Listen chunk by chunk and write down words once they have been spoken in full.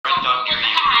dot near you.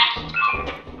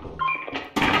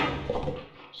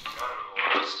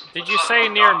 Did you say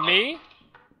near me?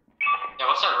 Yeah,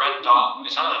 what's that red dot?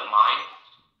 Is that a mine?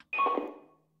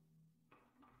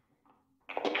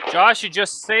 Josh, you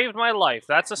just saved my life.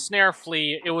 That's a snare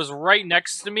flea. It was right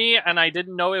next to me, and I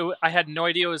didn't know it. I had no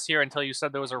idea it was here until you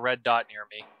said there was a red dot near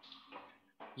me.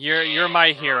 You're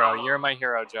my hero. You're my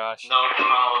hero, Josh. No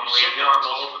problem.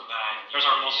 There's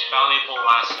our most valuable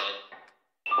asset.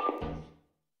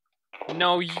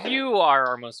 No, you are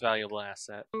our most valuable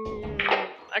asset.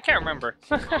 I can't remember.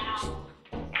 And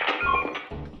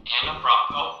a rock.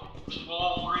 Oh.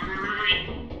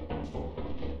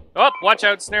 Oh, watch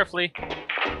out, snare flea.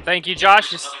 Thank you,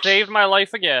 Josh. You saved my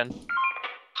life again.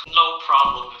 No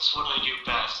problem. It's what I do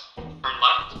best. Turn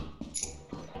left.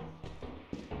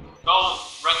 Go.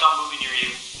 Red dot moving near you.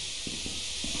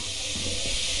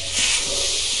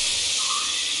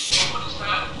 What is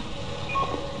that?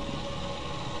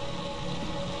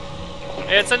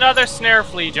 It's another snare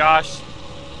flea, Josh.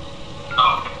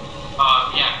 Oh.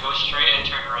 Yeah, go straight and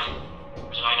turn right.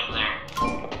 There's an item there.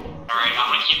 Alright,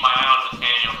 I'm gonna keep my eye on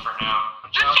Nathaniel for now.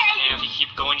 Okay, if you keep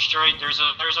going straight, there's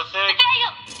a thing.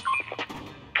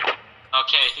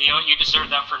 Okay, you know what? You deserve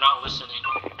that for not listening.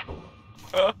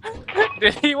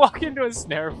 Did he walk into a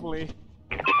snare flea?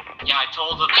 Yeah, I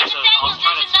told him Hey, there's Nathaniel,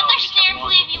 there's another snare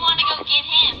flea if you want to go get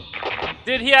him.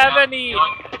 Did he have Yeah, any? you know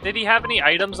what? Did he have any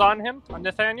items on him, on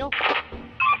Nathaniel?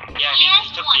 Yeah, he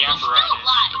took one. the He's still apparatus.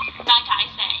 alive, might I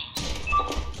say.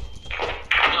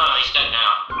 No, he's dead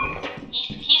now.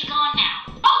 He's gone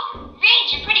now. Oh,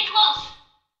 Reed, you're pretty close.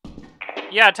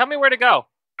 Yeah, tell me where to go.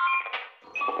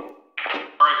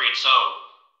 Alright, Reed, so...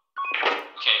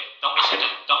 Okay, don't listen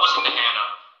to Hannah.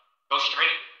 Go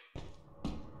straight.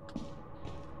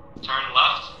 Turn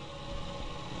left.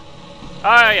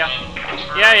 Oh yeah, And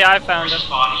turn, yeah, I found there's him. his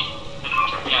body. Then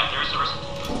turn, yeah, there's the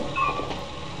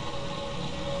rest.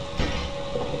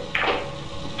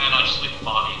 And just leave the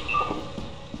body.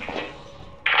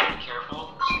 Be careful.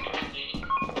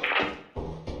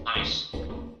 Nice.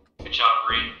 Good job,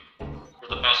 Reed. You're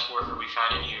the best worker we've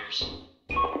had in years.